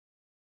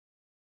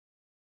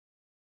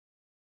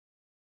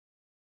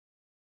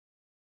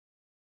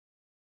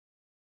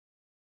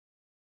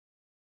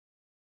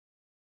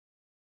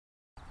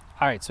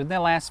All right, so in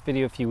that last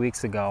video a few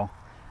weeks ago,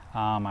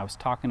 I was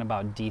talking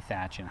about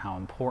dethatching, how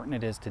important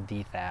it is to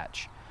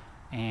dethatch.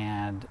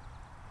 And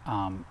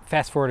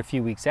fast forward a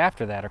few weeks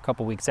after that, or a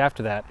couple weeks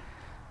after that,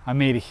 I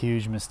made a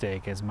huge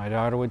mistake. As my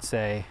daughter would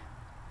say,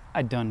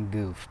 I done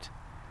goofed.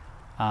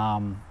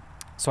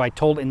 So I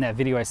told in that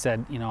video, I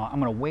said, you know, I'm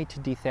gonna wait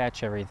to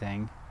dethatch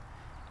everything,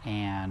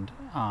 and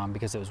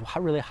because it was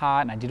really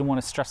hot and I didn't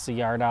want to stress the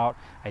yard out.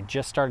 I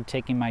just started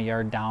taking my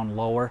yard down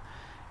lower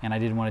and I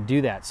didn't want to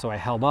do that, so I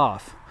held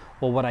off.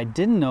 Well, what I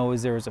didn't know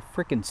is there was a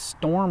freaking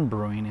storm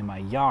brewing in my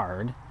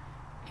yard,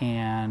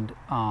 and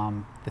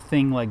the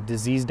thing like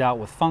diseased out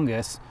with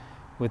fungus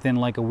within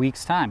like a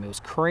week's time. It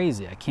was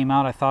crazy. I came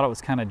out, I thought it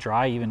was kind of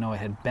dry, even though it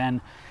had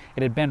been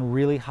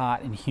really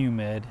hot and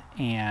humid,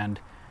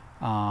 and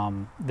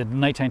the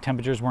nighttime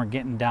temperatures weren't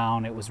getting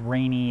down. It was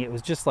rainy. It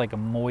was just like a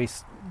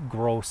moist,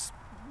 gross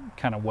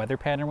kind of weather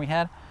pattern we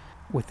had.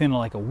 Within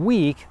like a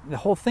week, the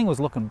whole thing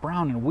was looking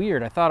brown and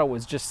weird. I thought it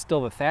was just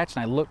still the thatch,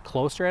 and I looked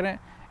closer at it,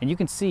 and you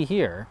can see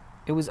here,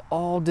 it was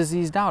all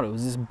diseased out. It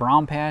was this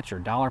brown patch or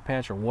dollar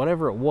patch or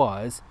whatever it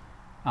was.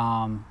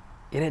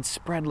 It had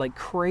spread like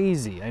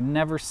crazy. I'd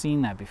never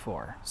seen that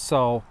before.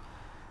 So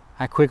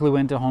I quickly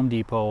went to Home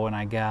Depot and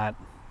I got,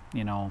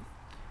 you know,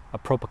 a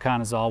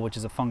propiconazole, which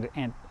is a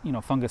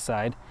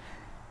fungicide.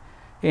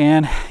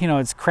 And, you know,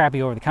 it's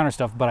crappy over-the-counter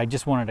stuff, but I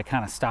just wanted to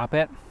kind of stop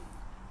it.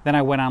 Then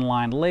I went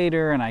online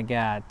later and I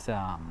got,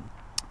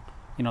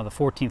 you know, the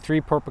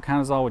 14-3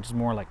 propiconazole, which is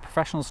more like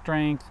professional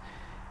strength,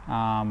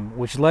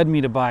 which led me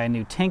to buy a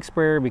new tank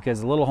sprayer because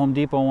the little Home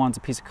Depot one's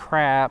a piece of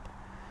crap.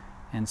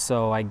 And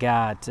so I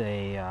got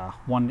a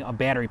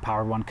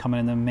battery-powered one coming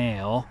in the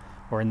mail,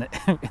 or in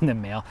the in the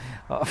mail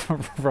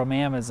from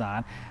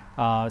Amazon.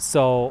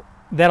 So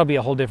that'll be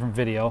a whole different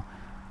video.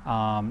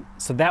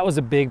 So that was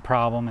a big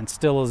problem, and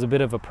still is a bit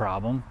of a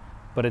problem,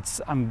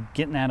 but I'm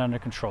getting that under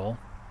control.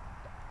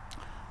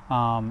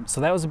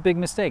 So that was a big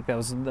mistake. That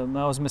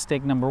was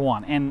mistake number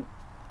one. And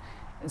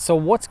so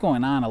what's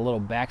going on? A little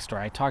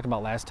backstory. I talked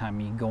about last time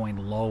me going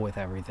low with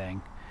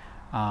everything.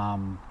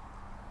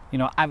 You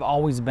know, I've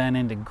always been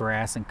into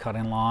grass and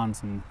cutting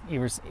lawns, and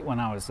even when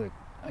I was a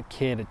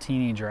kid, a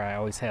teenager, I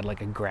always had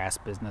like a grass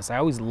business. I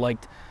always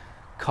liked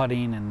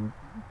cutting and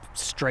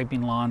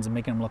striping lawns and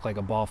making them look like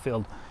a ball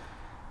field.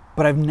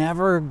 But I've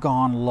never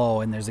gone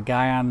low, and there's a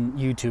guy on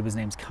YouTube, his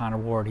name's Connor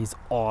Ward. He's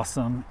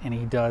awesome, and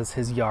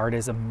his yard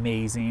is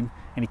amazing,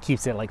 and he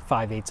keeps it like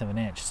 5/8 of an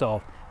inch.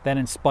 So that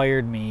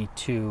inspired me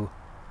to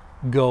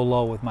go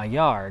low with my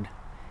yard.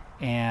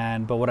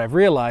 But what I've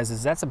realized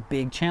is that's a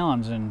big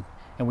challenge, and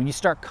when you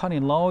start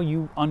cutting low,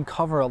 you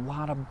uncover a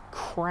lot of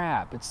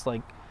crap. It's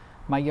like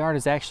my yard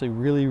is actually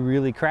really,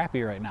 really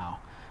crappy right now,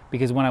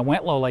 because when I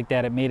went low like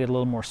that, it made it a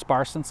little more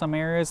sparse in some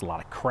areas. A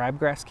lot of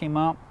crabgrass came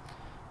up,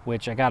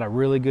 which I got a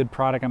really good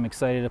product I'm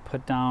excited to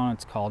put down.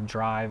 It's called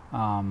Drive.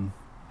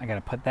 I got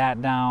to put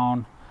that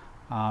down.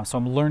 So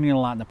I'm learning a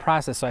lot in the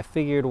process. So I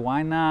figured,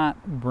 why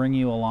not bring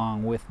you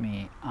along with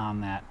me on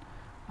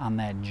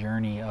that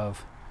journey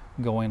of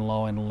going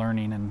low and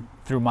learning and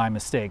through my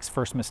mistakes.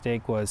 First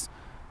mistake was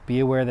be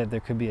aware that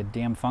there could be a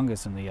damn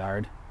fungus in the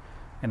yard,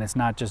 and it's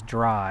not just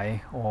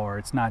dry, or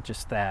it's not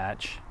just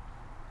thatch.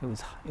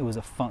 There was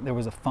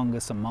a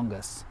fungus among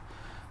us.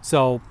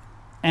 So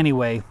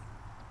anyway,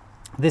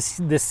 this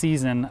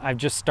season I've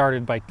just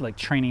started by like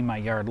training my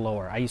yard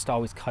lower. I used to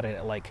always cut it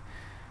at like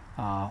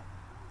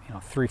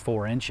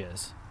 3-4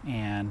 inches,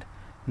 and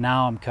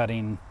now I'm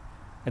cutting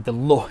at the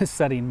lowest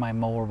setting my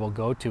mower will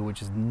go to,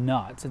 which is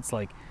nuts. It's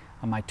like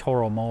on my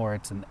Toro mower,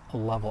 it's a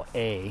level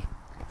A,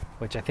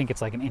 which I think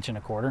it's like 1.25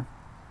 inches.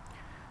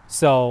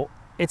 So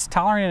it's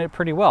tolerating it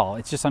pretty well.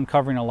 It's just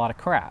uncovering a lot of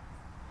crap.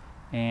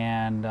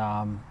 And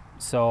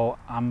so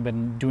I've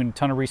been doing a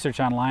ton of research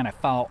online. I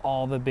follow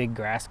all the big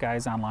grass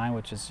guys online,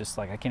 which is just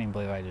like, I can't even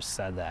believe I just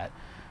said that.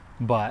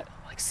 But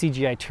like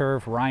CGI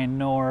Turf, Ryan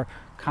Knorr,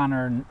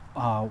 Connor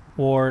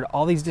Ward,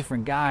 all these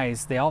different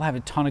guys, they all have a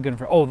ton of good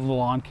information. Oh, the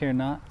Lawn Care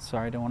Nut,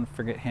 sorry, I don't want to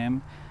forget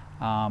him.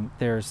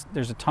 There's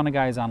a ton of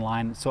guys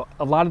online. So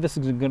a lot of this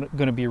is going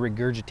to be a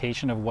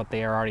regurgitation of what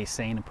they are already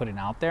saying and putting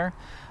out there.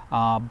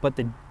 But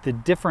the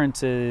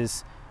difference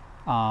is,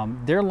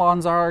 their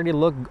lawns already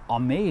look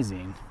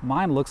amazing.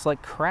 Mine looks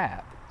like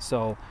crap.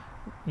 So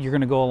you're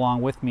going to go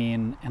along with me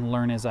and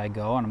learn as I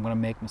go, and I'm going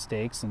to make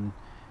mistakes and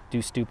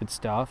do stupid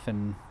stuff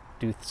and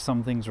do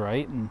some things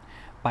right. And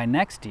by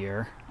next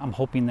year, I'm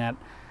hoping that,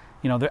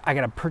 you know, I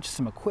got to purchase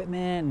some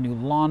equipment, new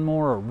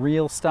lawnmower, a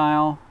real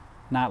style,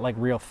 not like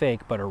real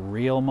fake, but a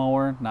real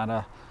mower, not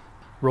a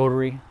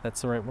rotary.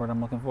 That's the right word I'm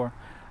looking for.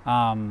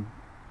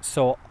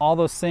 So all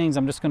those things,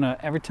 I'm just going to,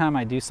 every time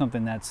I do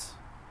something that's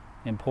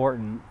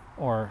important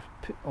or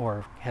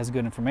has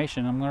good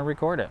information, I'm going to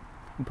record it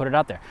and put it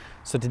out there.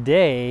 So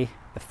today,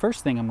 the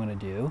first thing I'm going to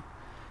do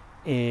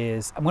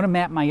is I'm going to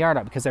map my yard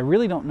out, because I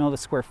really don't know the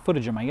square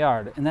footage of my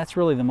yard, and that's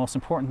really the most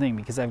important thing,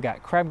 because I've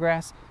got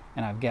crabgrass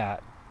and I've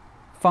got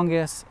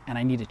fungus, and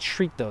I need to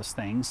treat those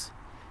things.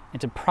 And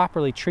to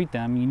properly treat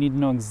them, you need to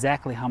know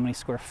exactly how many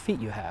square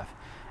feet you have.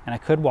 And I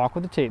could walk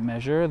with a tape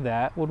measure,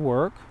 that would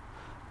work.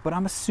 but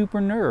I'm a super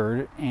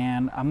nerd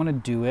and I'm gonna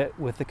do it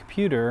with the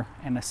computer.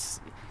 And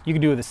you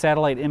can do it with a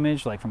satellite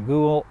image like from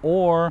Google,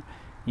 or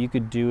you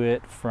could do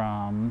it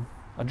from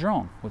a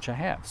drone, which I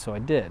have, so I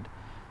did.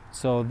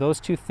 So those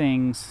two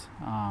things,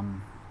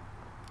 I'm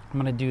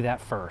gonna do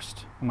that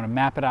first. I'm gonna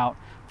map it out,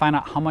 find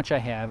out how much I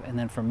have, and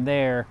then from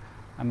there,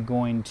 I'm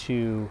going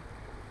to,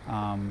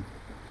 got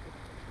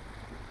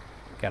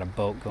a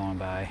boat going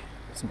by,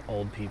 some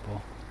old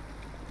people.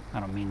 I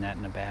don't mean that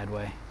in a bad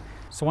way.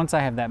 So once I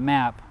have that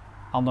map,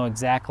 I'll know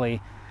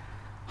exactly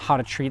how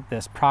to treat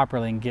this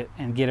properly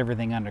and get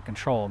everything under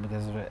control,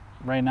 because of it.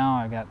 Right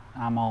now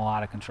I'm all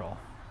out of control.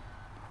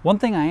 One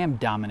thing I am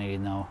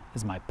dominating though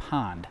is my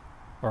pond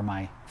or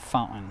my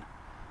fountain.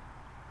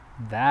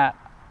 That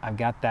I've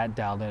got that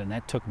dialed in, and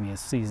that took me a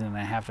season and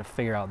a half to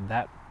figure out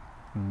that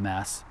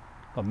mess.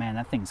 But man,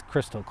 that thing's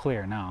crystal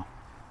clear now.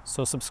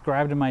 So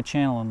subscribe to my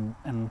channel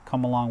and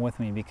come along with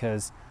me,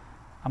 because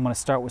I'm going to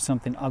start with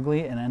something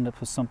ugly and end up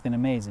with something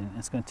amazing.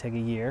 It's going to take a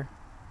year.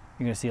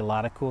 You're going to see a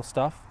lot of cool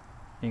stuff.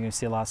 You're going to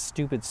see a lot of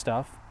stupid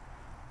stuff,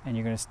 and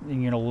you're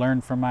going to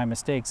learn from my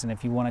mistakes. And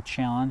if you want a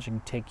challenge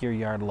and take your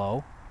yard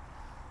low,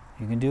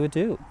 you can do it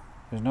too.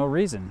 There's no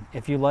reason.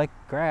 If you like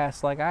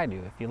grass like I do,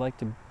 if you like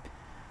to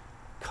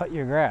cut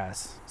your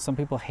grass, some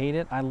people hate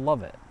it. I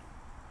love it.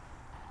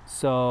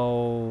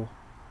 So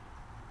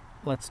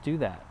let's do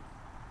that.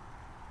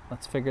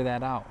 Let's figure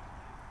that out.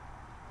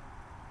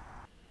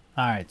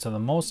 All right, so the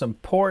most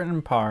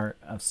important part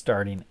of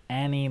starting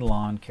any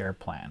lawn care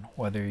plan,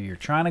 whether you're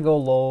trying to go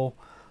low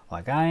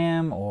like I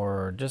am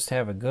or just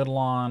have a good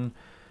lawn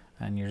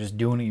and you're just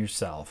doing it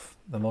yourself,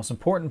 the most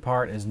important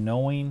part is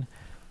knowing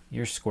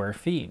your square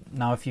feet.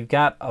 Now, if you've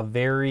got a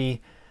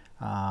very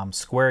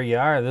square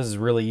yard, this is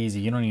really easy.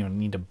 You don't even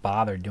need to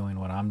bother doing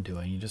what I'm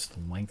doing. You just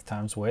length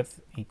times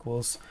width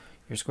equals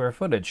your square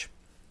footage.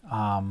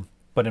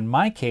 But in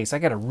my case, I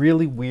got a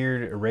really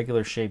weird,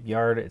 irregular shaped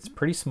yard. It's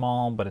pretty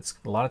small, but it's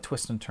a lot of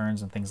twists and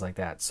turns and things like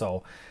that.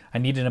 So I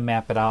needed to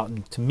map it out,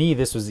 and to me,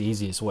 this was the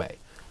easiest way.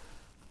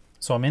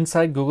 So I'm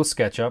inside Google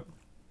Sketchup,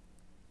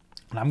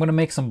 and I'm going to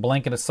make some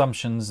blanket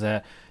assumptions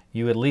that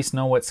you at least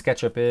know what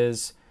Sketchup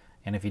is.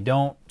 And if you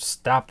don't,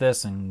 stop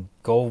this and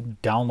go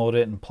download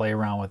it and play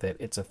around with it.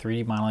 It's a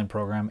 3D modeling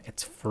program.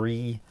 It's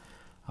free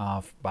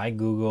by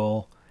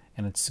Google,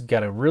 and it's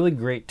got a really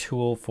great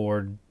tool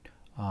for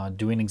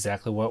doing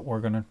exactly what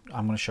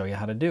I'm going to show you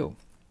how to do.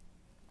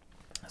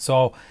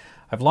 So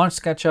I've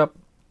launched SketchUp.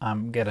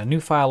 Got a new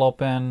file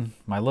open.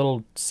 My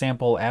little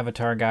sample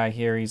avatar guy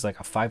here, he's like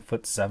a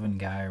 5'7"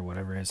 guy or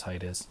whatever his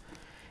height is.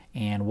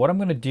 And what I'm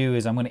going to do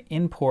is I'm going to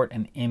import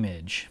an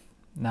image.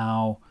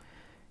 Now,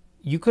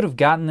 you could have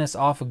gotten this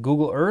off of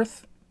Google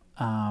Earth,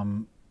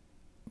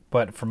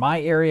 but for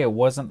my area, it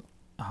wasn't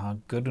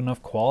good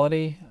enough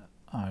quality,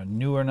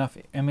 new enough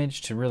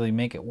image to really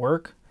make it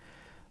work.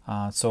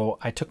 So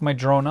I took my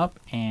drone up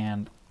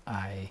and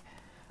I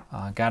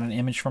got an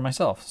image for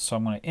myself. So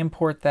I'm going to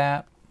import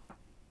that,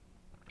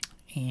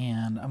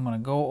 and I'm going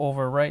to go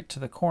over right to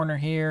the corner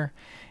here.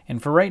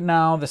 And for right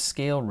now, the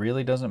scale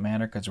really doesn't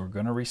matter because we're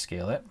going to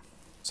rescale it.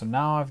 So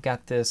now I've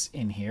got this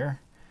in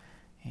here,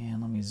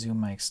 and let me zoom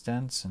my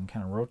extents and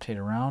kind of rotate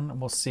around, and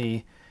we'll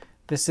see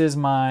this is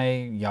my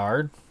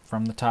yard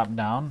from the top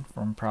down,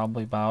 from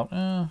probably about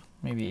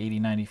maybe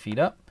 80-90 feet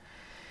up.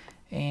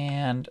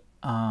 And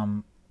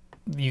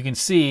you can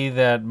see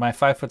that my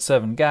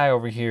 5'7" guy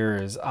over here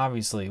is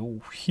obviously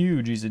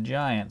huge. He's a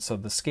giant, so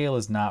the scale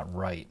is not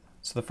right.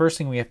 So the first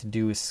thing we have to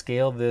do is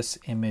scale this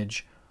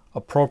image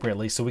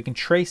appropriately so we can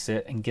trace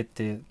it and get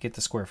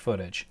the square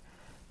footage.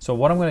 So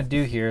what I'm going to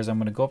do here is I'm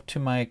going to go up to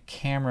my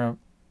camera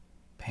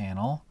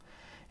panel,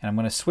 and I'm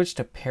going to switch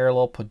to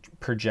parallel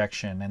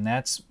projection, and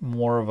that's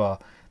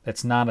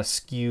that's not a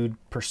skewed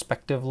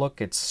perspective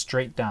look. It's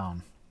straight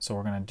down. So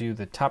we're going to do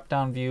the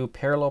top-down view,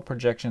 parallel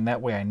projection.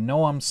 That way I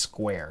know I'm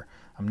square.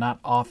 I'm not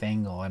off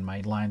angle, and my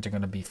lines are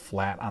going to be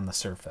flat on the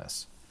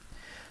surface.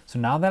 So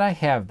now that I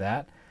have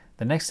that,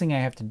 the next thing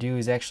I have to do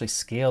is actually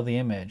scale the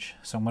image.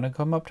 So I'm going to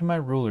come up to my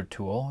ruler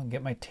tool and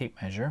get my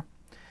tape measure,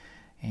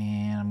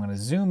 and I'm going to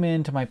zoom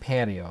into my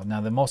patio.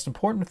 Now the most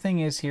important thing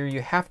is here,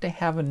 you have to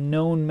have a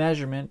known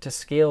measurement to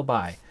scale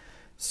by.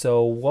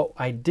 So what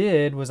I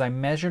did was I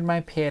measured my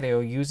patio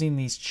using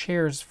these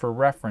chairs for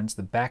reference,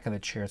 the back of the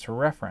chairs for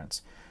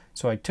reference.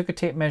 So I took a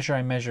tape measure,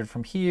 I measured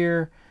from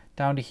here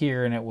down to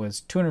here, and it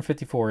was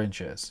 254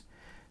 inches.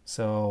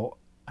 So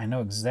I know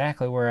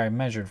exactly where I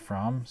measured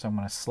from. So I'm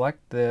going to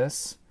select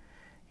this,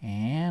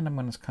 and I'm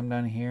going to come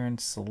down here and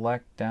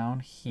select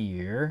down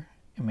here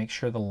and make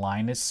sure the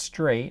line is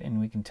straight, and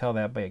we can tell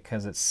that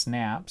because it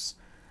snaps.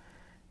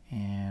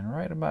 And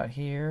right about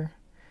here.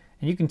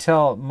 And you can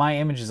tell my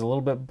image is a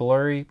little bit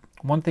blurry.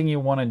 One thing you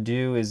want to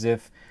do is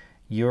if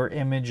your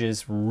image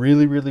is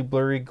really, really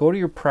blurry, go to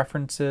your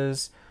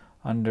preferences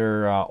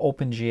under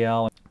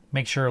OpenGL.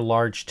 Make sure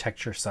large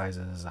texture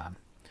sizes is on.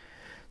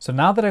 So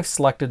now that I've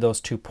selected those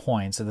 2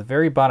 points, at the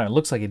very bottom, it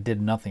looks like it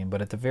did nothing,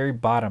 but at the very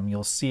bottom,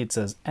 you'll see it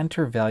says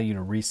enter value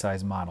to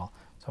resize model.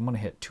 So I'm going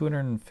to hit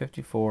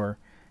 254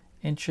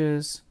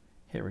 inches,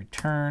 hit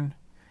return.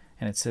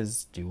 and it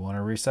says, do you want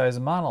to resize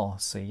the model?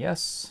 Say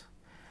yes.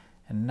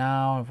 And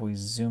now if we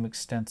zoom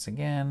extents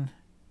again,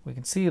 we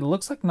can see it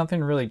looks like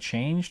nothing really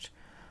changed.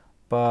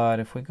 But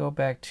if we go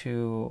back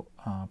to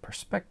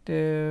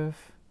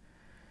perspective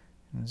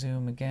and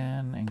zoom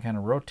again and kind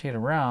of rotate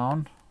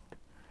around,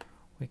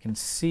 we can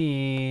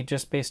see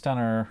just based on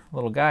our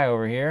little guy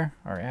over here,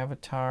 our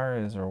avatar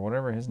is, or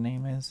whatever his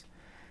name is,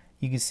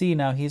 you can see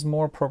now he's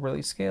more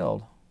appropriately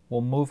scaled.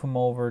 We'll move him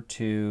over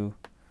to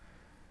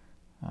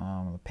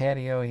the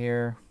patio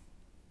here,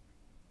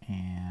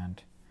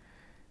 and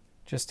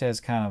just as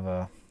kind of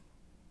a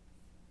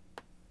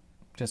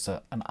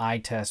an eye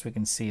test, we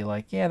can see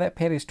like, yeah, that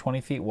patio's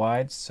 20 feet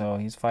wide, so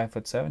he's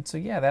 5'7". So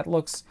yeah, that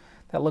looks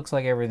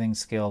like everything's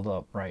scaled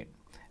up right.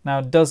 Now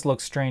it does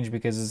look strange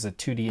because it's a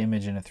 2D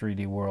image in a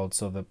 3D world,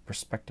 so the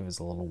perspective is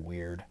a little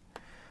weird.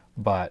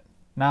 But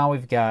now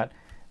we've got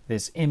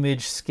this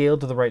image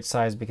scaled to the right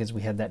size because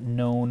we had that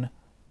known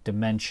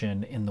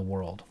dimension in the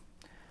world.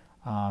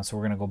 So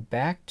we're going to go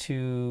back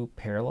to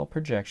parallel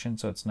projection,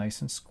 so it's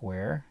nice and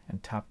square,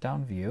 and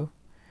top-down view.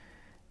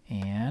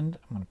 And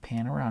I'm going to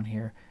pan around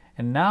here.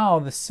 And now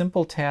the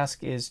simple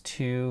task is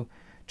to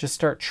just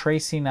start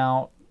tracing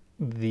out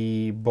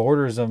the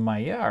borders of my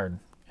yard.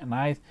 And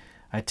I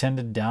tend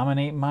to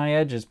dominate my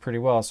edges pretty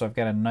well, so I've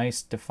got a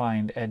nice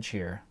defined edge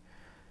here.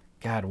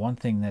 God, one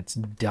thing that's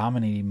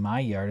dominating my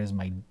yard is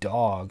my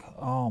dog.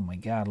 Oh my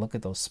God, look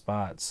at those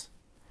spots.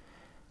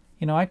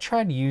 You know, I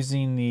tried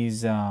using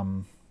these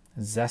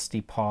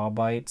zesty paw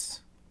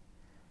bites,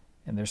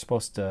 and they're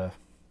supposed to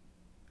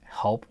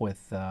help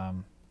with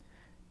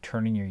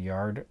turning your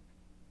yard,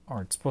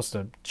 or it's supposed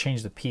to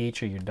change the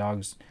pH of your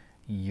dog's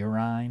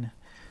urine,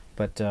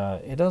 but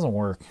it doesn't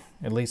work.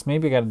 At least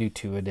maybe I got to do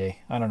 2 a day.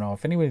 I don't know.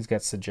 If anybody's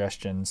got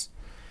suggestions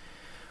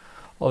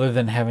other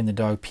than having the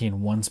dog pee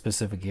in one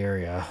specific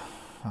area,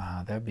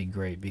 that'd be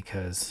great,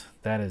 because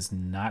that is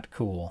not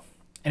cool.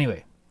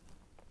 Anyway,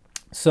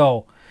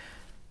 so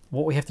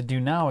what we have to do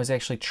now is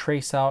actually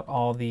trace out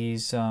all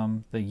these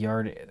the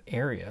yard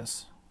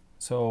areas.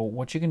 So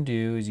what you can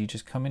do is you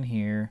just come in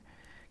here,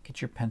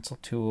 get your pencil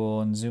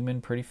tool and zoom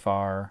in pretty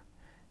far,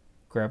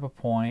 grab a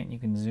point, you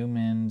can zoom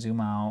in,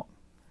 zoom out,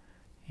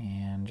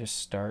 and just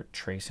start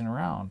tracing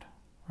around,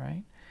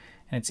 right?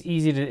 And it's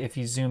easy to, if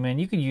you zoom in,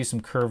 you can use some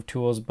curved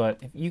tools, but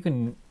if you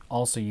can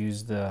also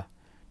use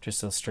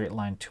just a straight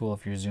line tool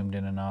if you're zoomed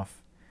in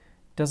enough.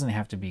 It doesn't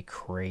have to be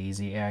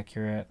crazy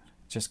accurate,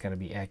 it's just got to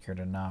be accurate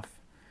enough.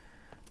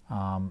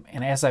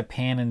 And as I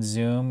pan and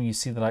zoom, you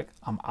see that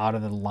I'm out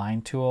of the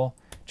line tool.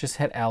 Just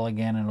hit L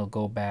again and it'll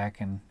go back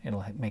and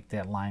it'll make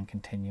that line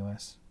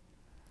continuous.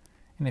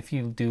 And if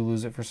you do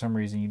lose it for some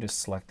reason, you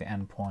just select the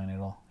end point,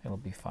 it'll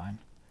be fine.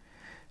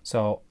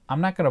 So I'm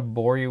not going to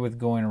bore you with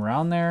going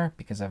around there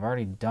because I've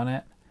already done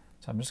it.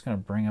 So I'm just going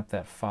to bring up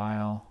that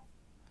file,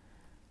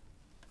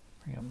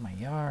 bring up my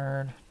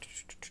yard.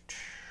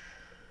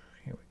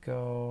 Here we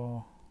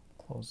go.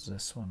 Close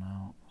this one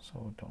out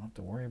so we don't have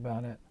to worry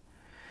about it.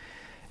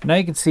 Now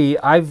you can see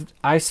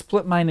I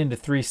split mine into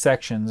 3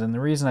 sections, and the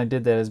reason I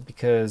did that is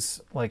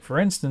because, like for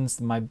instance,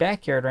 my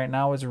backyard right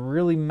now is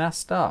really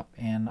messed up,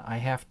 and I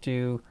have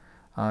to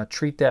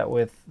treat that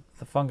with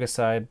the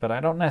fungicide, but I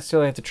don't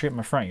necessarily have to treat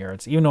my front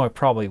yards, even though I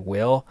probably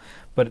will.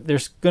 But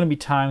there's going to be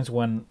times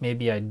when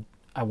maybe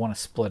I want to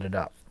split it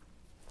up,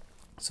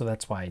 so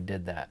that's why I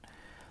did that.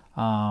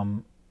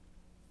 And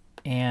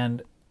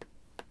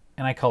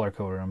I color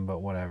coded them, but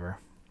whatever.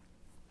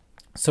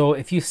 So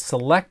if you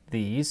select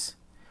these,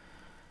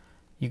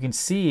 you can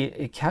see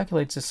it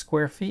calculates the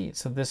square feet.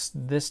 So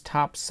this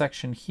top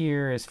section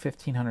here is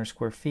 1,500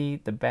 square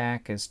feet. The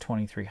back is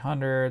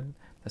 2,300.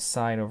 The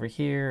side over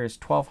here is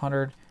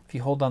 1,200. If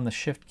you hold down the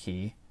shift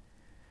key,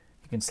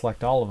 you can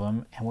select all of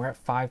them, and we're at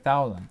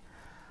 5,000.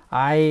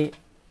 I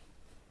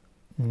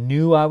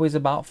knew I was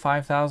about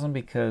 5,000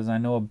 because I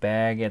know a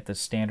bag at the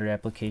standard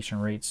application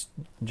rates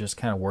just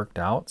kind of worked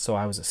out. So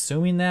I was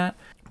assuming that,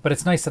 but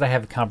it's nice that I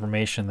have a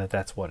confirmation that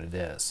that's what it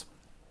is.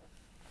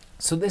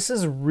 So this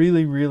is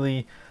really,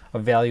 really a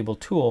valuable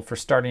tool for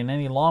starting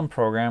any lawn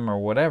program or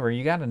whatever.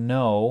 You got to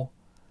know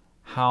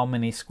how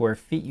many square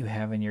feet you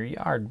have in your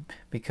yard,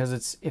 because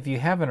it's, if you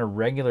have an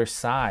irregular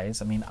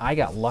size, I mean, I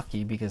got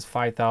lucky because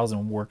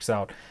 5,000 works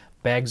out.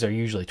 Bags are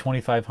usually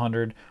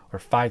 2,500 or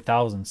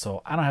 5,000,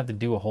 so I don't have to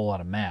do a whole lot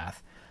of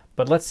math.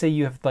 But let's say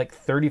you have like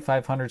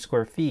 3,500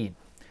 square feet,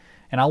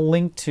 and I'll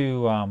link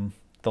to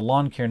the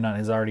Lawn Care Nut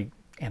has already,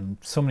 and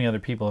so many other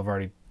people have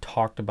already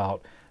talked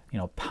about, you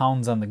know,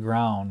 pounds on the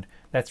ground.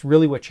 That's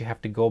really what you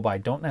have to go by.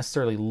 Don't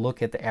necessarily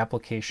look at the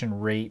application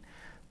rate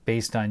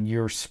based on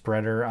your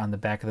spreader on the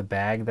back of the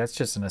bag. That's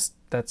just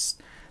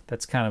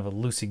that's kind of a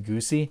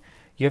loosey-goosey.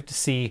 You have to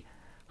see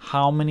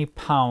how many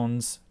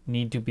pounds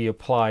need to be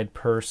applied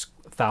per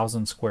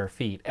 1,000 square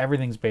feet.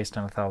 Everything's based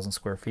on 1,000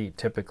 square feet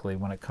typically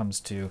when it comes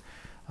to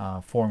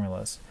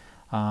formulas.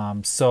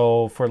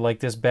 So for like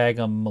this bag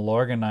of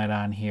Milorganite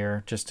on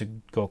here, just to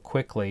go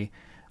quickly,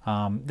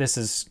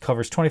 this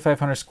covers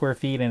 2,500 square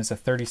feet, and it's a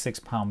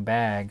 36-pound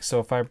bag. So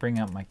if I bring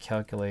up my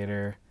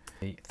calculator,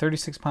 a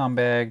 36-pound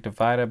bag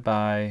divided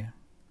by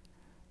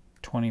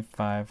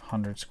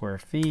 2,500 square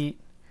feet.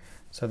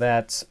 So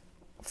that's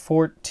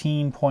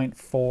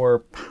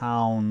 14.4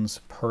 pounds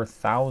per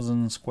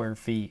 1,000 square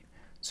feet.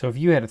 So if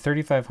you had a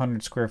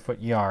 3,500 square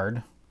foot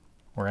yard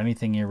or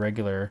anything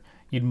irregular,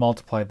 you'd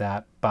multiply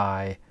that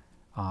by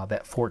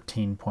that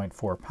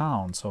 14.4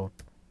 pounds. So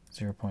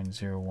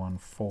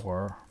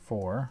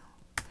 0.0144.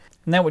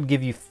 And that would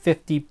give you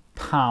 50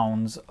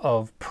 pounds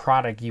of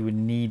product you would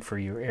need for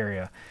your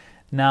area.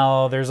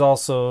 Now, there's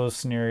also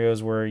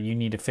scenarios where you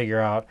need to figure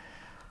out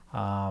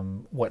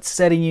what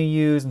setting you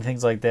use and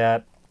things like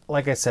that.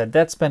 Like I said,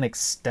 that's been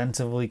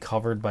extensively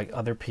covered by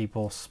other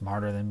people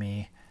smarter than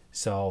me.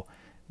 So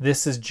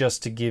this is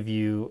just to give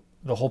you,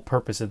 the whole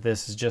purpose of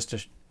this is just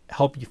to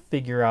help you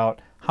figure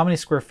out how many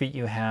square feet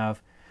you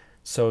have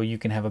so you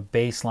can have a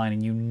baseline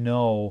and you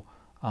know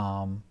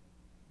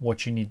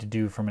what you need to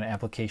do from an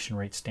application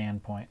rate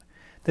standpoint.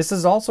 This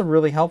is also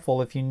really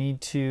helpful if you need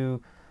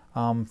to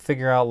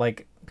figure out,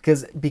 like,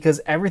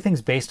 because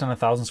everything's based on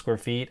 1,000 square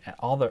feet, and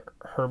all the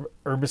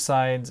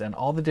herbicides and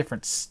all the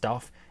different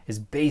stuff is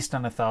based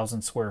on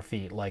 1,000 square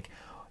feet. Like,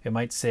 it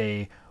might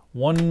say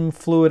 1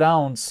 fluid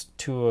ounce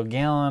to a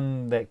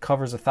gallon that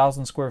covers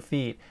 1,000 square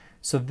feet.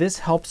 So this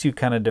helps you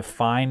kind of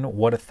define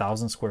what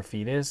 1,000 square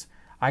feet is.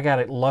 I got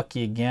it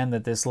lucky again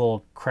that this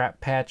little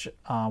crap patch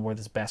where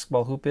this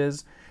basketball hoop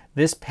is,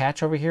 this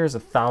patch over here is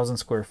 1,000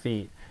 square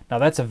feet. Now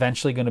that's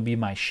eventually going to be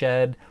my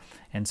shed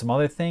and some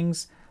other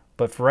things,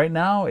 but for right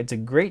now, it's a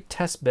great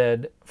test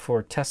bed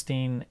for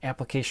testing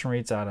application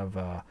rates out of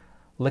a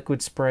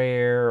liquid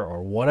sprayer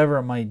or whatever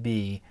it might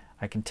be.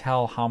 I can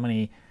tell how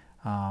many,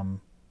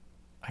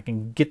 I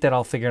can get that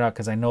all figured out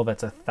because I know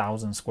that's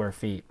 1,000 square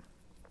feet.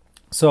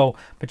 So,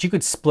 but you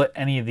could split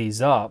any of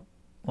these up.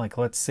 Like,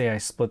 let's say I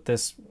split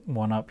this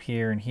one up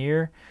here and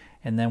here,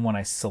 and then when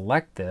I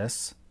select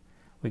this,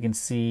 we can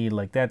see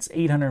like that's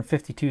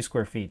 852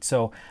 square feet.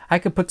 So I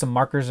could put some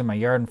markers in my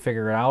yard and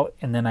figure it out,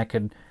 and then I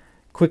could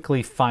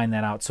quickly find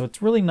that out. So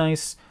it's really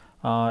nice.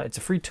 It's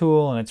a free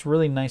tool, and it's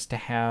really nice to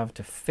have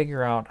to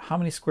figure out how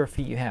many square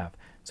feet you have.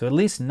 So at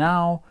least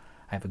now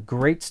I have a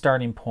great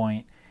starting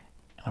point.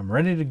 I'm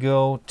ready to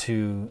go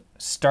to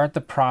start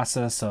the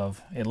process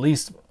of, at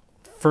least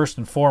first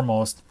and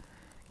foremost,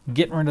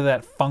 getting rid of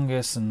that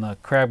fungus and the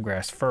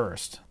crabgrass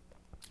first,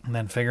 and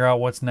then figure out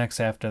what's next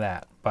after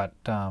that. But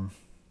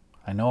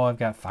I know I've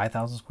got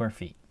 5,000 square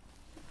feet.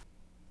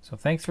 So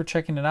thanks for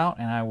checking it out,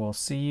 and I will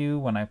see you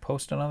when I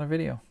post another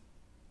video.